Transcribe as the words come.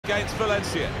against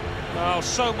Valencia. Well,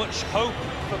 so much hope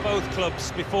for both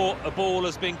clubs before a ball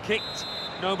has been kicked.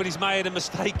 Nobody's made a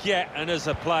mistake yet, and as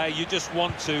a player, you just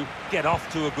want to get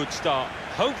off to a good start.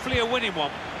 Hopefully a winning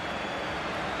one.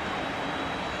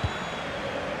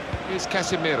 Here's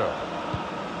Casemiro.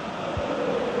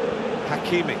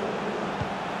 Hakimi.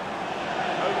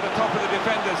 Over the top of the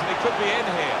defenders, and he could be in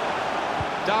here.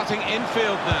 Darting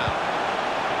infield now.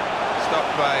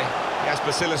 Stopped by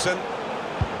Jasper Cillessen.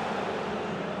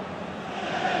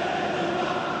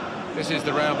 This is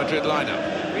the Real Madrid lineup.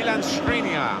 Milan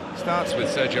Skriniar Starts with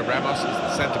Sergio Ramos as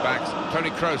the centre-backs. Toni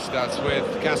Kroos starts with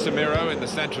Casemiro in the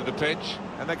centre of the pitch.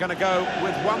 and they're going to go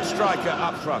with one striker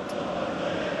up front.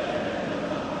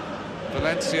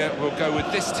 Valencia will go with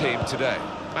this team today.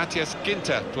 Matthias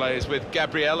Ginter plays with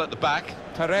Gabriel at the back.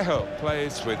 Parejo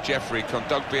Plays with Jeffrey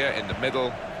Kondogbia in the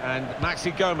middle. and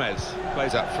Maxi Gomez.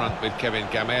 Plays up front with Kevin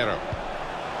Gamero.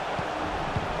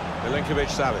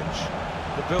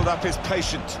 Milinkovic-Savic. The build-up is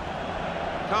patient.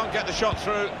 Can't get the shot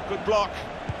through. Good block.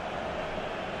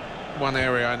 One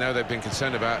area I know they've been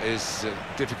concerned about is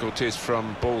difficulties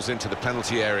from balls into the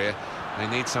penalty area. They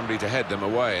need somebody to head them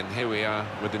away, and here we are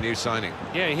with the new signing.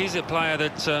 Yeah, he's a player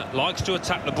that likes to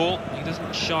attack the ball. He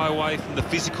doesn't shy away from the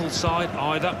physical side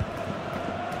either.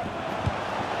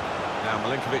 Now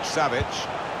Milinkovic-Savic.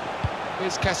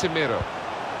 Here's Casemiro.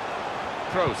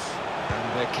 Kroos.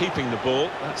 And they're keeping the ball.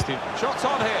 That's the shots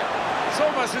on here. It's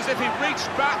almost as if he reached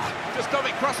back to stop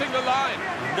it crossing the line.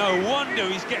 No wonder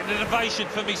he's getting an ovation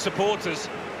from his supporters.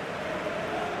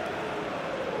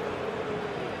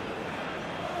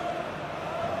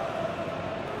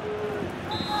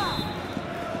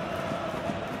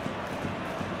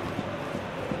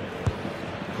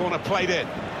 Corner played in.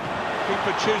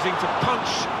 Keeper choosing to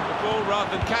punch the ball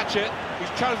rather than catch it.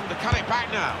 He's chosen to cut it back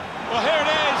now. Well, here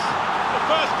it is. The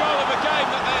first goal of a game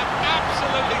that they have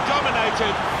absolutely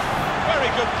dominated. Very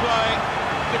good play.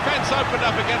 Defence opened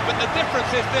up again, but the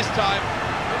difference is this time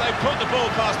that they put the ball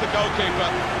past the goalkeeper.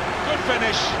 Good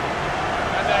finish,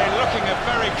 and they're looking a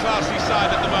very classy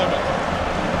side at the moment.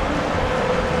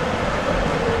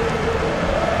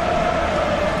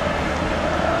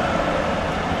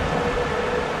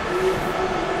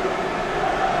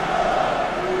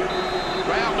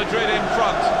 Real Madrid in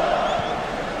front.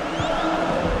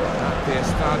 The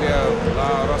Estadio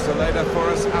La Rosaleda for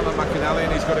us, Alan McInally,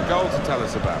 and he's got a goal to tell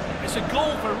us about. It's a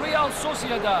goal for Real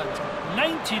Sociedad.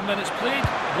 19 minutes played,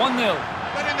 1-0.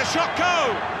 Letting the shot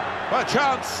go! Well, a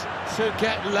chance to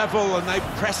get level, and they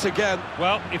press again.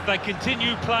 Well, if they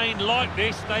continue playing like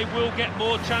this, they will get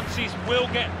more chances, will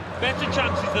get better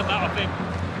chances than that, I think.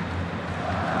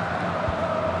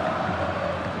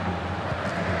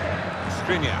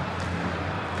 Skriniar.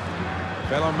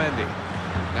 Fell on Mendy.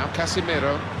 Now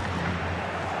Casemiro.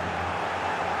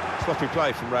 Sloppy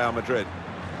play from Real Madrid.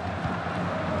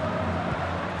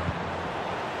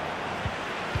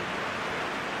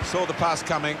 Saw the pass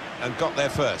coming and got there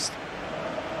first.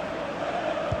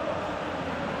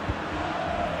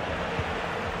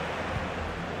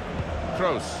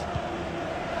 Kroos.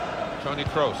 Toni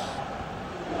Kroos.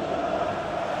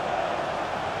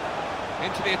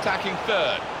 Into the attacking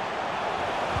third.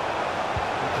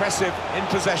 Impressive in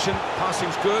possession,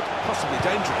 passing's good, possibly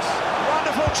dangerous.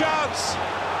 Wonderful chance!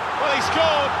 Well, he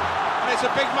scored, and it's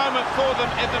a big moment for them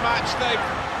in the match. They've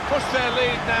pushed their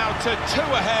lead now to 2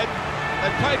 ahead.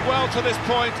 They've played well to this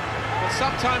point, but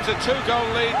sometimes a 2-goal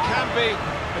lead can be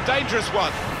a dangerous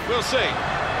one. We'll see.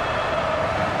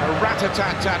 A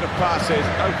rat-a-tat-tat of passes,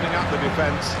 opening up the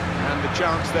defence, and the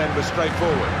chance then was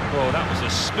straightforward. Well, that was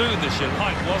as smooth as you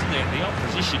like, wasn't it? The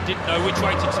opposition didn't know which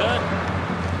way to turn.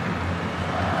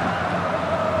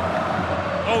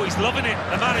 Oh, he's loving it,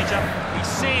 the manager. He's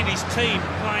seeing his team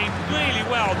playing really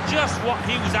well, just what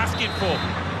he was asking for.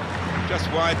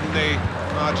 Just widen the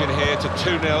margin here to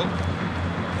 2-0.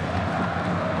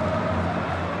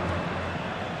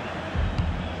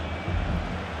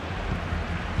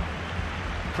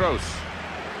 Kroos.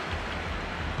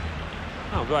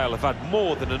 Oh, Real have had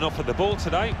more than enough of the ball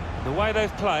today. The way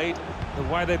they've played, the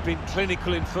way they've been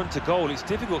clinical in front of goal, it's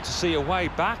difficult to see a way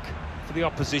back for the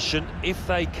opposition if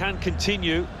they can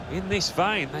continue in this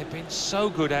vein. They've been so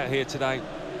good out here today.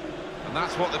 And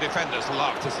that's what the defenders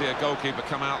love, to see a goalkeeper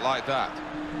come out like that.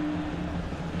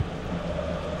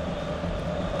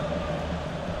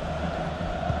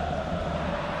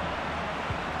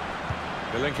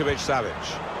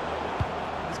 Milinkovic-Savic.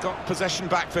 He's got possession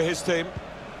back for his team.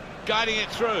 Guiding it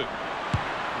through.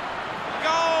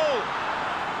 Goal!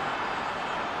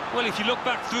 Well, if you look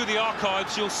back through the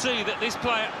archives, you'll see that this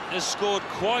player has scored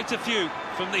quite a few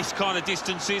from these kind of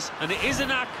distances, and it is a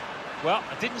knack. Well,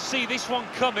 I didn't see this one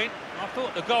coming, I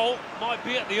thought the goal might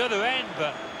be at the other end,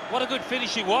 but what a good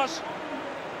finish it was.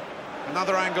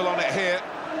 Another angle on it here.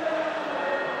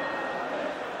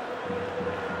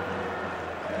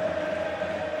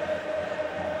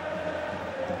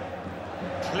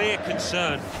 Clear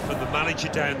concern from the manager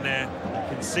down there.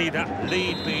 You can see that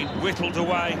lead being whittled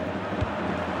away.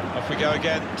 Off we go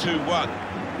again, 2-1.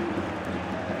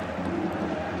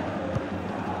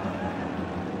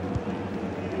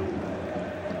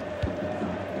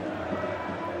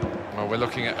 Well, we're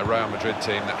looking at a Real Madrid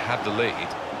team that had the lead,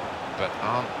 but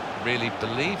aren't really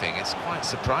believing. It's quite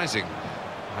surprising,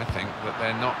 I think, that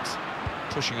they're not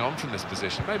pushing on from this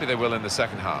position. Maybe they will in the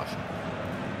second half.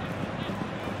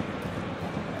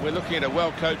 We're looking at a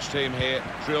well-coached team here,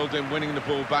 drilled in winning the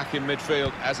ball back in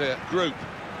midfield as a group.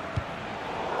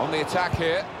 On the attack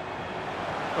here.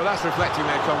 Well, that's reflecting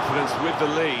their confidence with the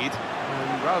lead.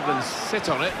 And rather than sit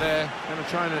on it, they're going to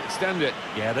try and extend it.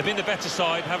 Yeah, they've been the better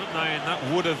side, haven't they? And that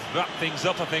would have wrapped things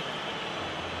up, I think.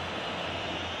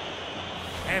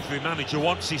 Every manager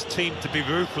wants his team to be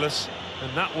ruthless,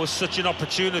 and that was such an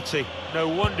opportunity. No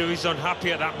wonder he's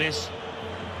unhappy at that miss.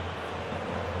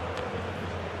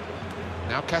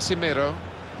 Now Casemiro.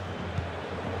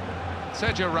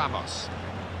 Sergio Ramos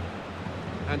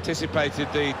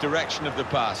anticipated the direction of the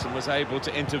pass and was able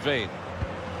to intervene.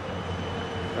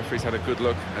 Referee's had a good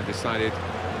look and decided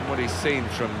what he's seen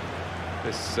from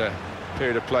this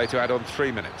period of play to add on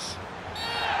 3 minutes.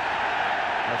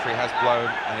 Referee has blown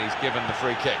and he's given the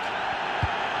free kick.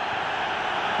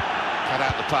 Cut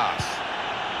out the pass.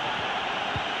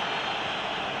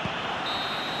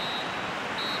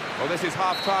 Well, this is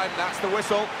half-time, that's the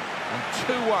whistle, and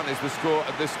 2-1 is the score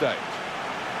at this stage.